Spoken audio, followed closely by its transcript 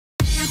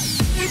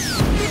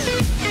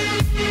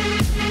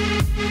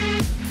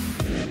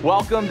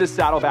Welcome to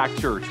Saddleback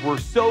Church. We're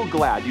so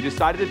glad you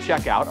decided to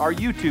check out our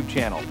YouTube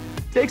channel.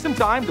 Take some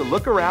time to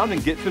look around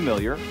and get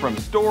familiar. From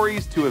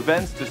stories to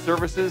events to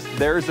services,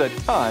 there's a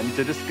ton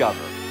to discover.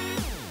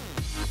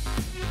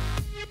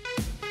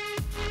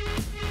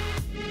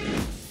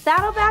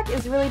 Saddleback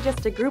is really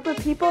just a group of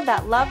people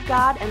that love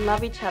God and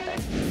love each other.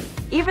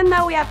 Even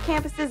though we have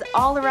campuses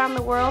all around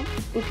the world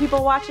and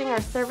people watching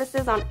our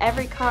services on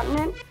every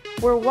continent,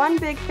 we're one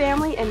big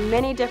family in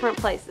many different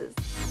places.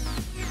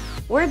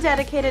 We're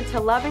dedicated to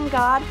loving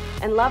God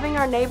and loving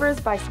our neighbors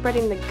by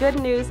spreading the good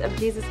news of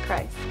Jesus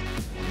Christ.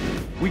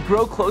 We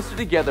grow closer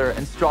together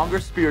and stronger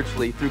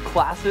spiritually through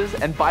classes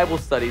and Bible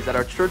studies at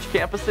our church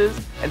campuses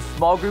and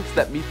small groups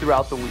that meet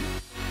throughout the week.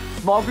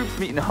 Small groups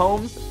meet in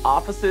homes,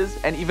 offices,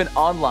 and even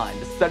online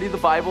to study the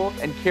Bible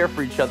and care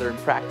for each other in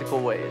practical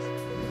ways.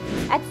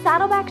 At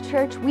Saddleback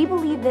Church, we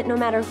believe that no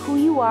matter who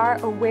you are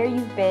or where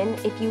you've been,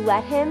 if you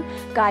let Him,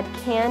 God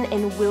can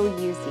and will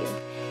use you.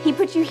 He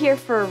put you here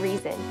for a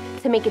reason,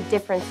 to make a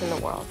difference in the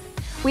world.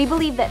 We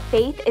believe that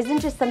faith isn't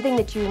just something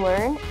that you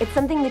learn, it's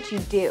something that you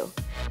do.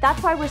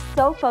 That's why we're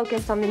so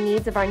focused on the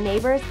needs of our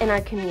neighbors and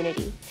our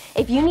community.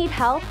 If you need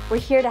help, we're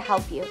here to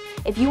help you.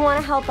 If you want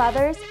to help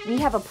others, we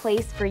have a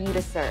place for you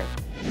to serve.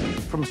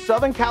 From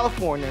Southern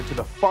California to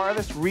the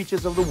farthest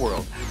reaches of the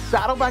world,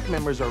 Saddleback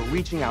members are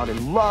reaching out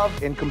in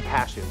love and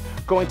compassion,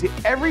 going to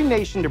every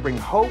nation to bring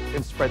hope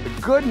and spread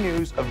the good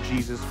news of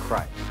Jesus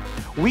Christ.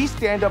 We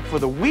stand up for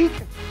the weak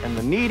and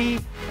the needy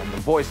and the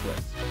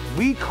voiceless.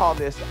 We call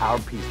this our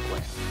peace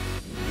plan.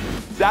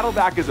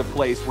 Saddleback is a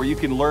place where you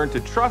can learn to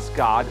trust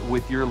God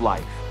with your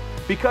life.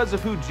 Because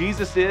of who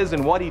Jesus is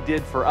and what He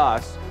did for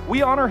us,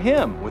 we honor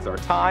Him with our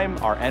time,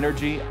 our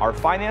energy, our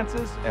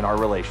finances, and our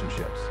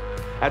relationships.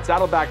 At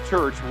Saddleback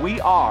Church, we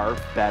are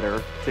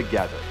better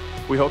together.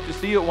 We hope to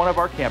see you at one of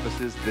our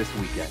campuses this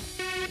weekend.